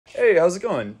Hey, how's it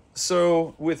going?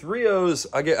 So with Rios,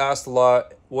 I get asked a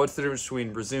lot, what's the difference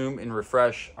between resume and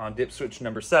refresh on dip switch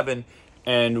number 7,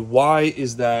 and why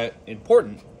is that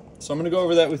important? So I'm gonna go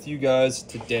over that with you guys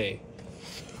today.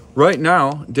 Right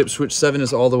now, dip switch 7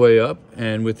 is all the way up,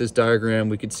 and with this diagram,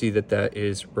 we can see that that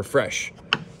is refresh.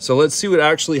 So let's see what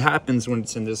actually happens when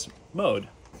it's in this mode.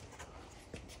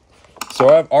 So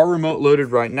I have our remote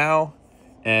loaded right now,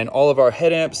 and all of our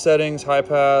head amp settings, high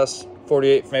pass,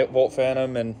 48 volt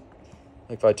phantom, and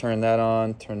if I turn that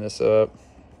on, turn this up,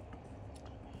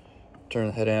 turn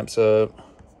the head amps up,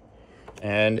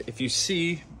 and if you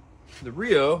see the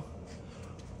Rio,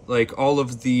 like all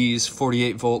of these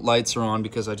 48 volt lights are on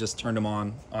because I just turned them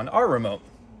on our remote.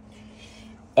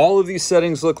 All of these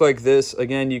settings look like this.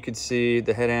 Again, you can see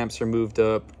the head amps are moved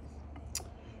up.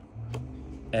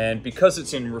 And because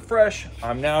it's in refresh,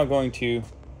 I'm now going to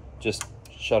just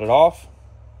shut it off,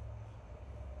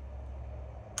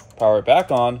 power it back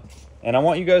on, and I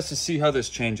want you guys to see how this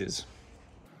changes.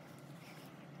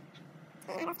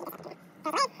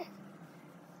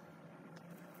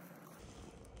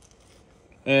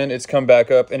 And it's come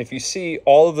back up, and if you see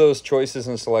all of those choices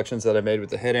and selections that I made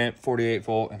with the head amp, 48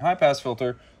 volt, and high pass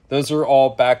filter, those are all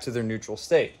back to their neutral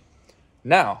state.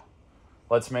 Now,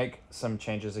 let's make some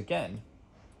changes again.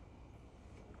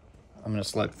 I'm gonna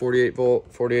select 48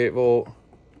 volt,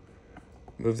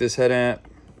 move this head amp,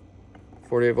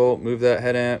 48 volt, move that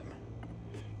head amp,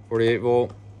 48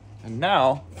 volt. And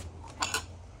now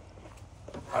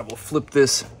I will flip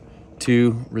this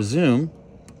to resume.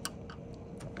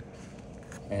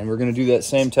 And we're gonna do that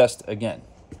same test again.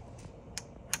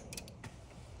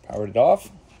 Powered it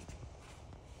off.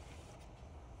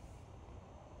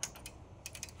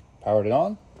 Powered it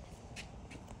on.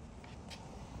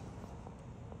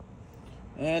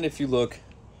 And if you look,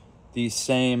 these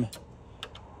same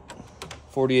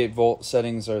 48 volt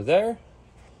settings are there.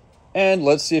 And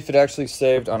let's see if it actually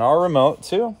saved on our remote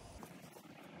too.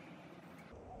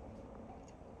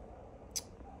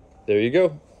 There you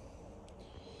go.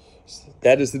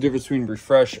 That is the difference between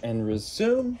refresh and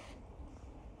resume.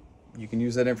 You can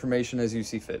use that information as you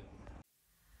see fit.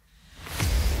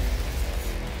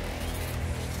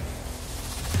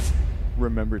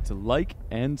 Remember to like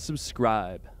and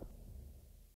subscribe.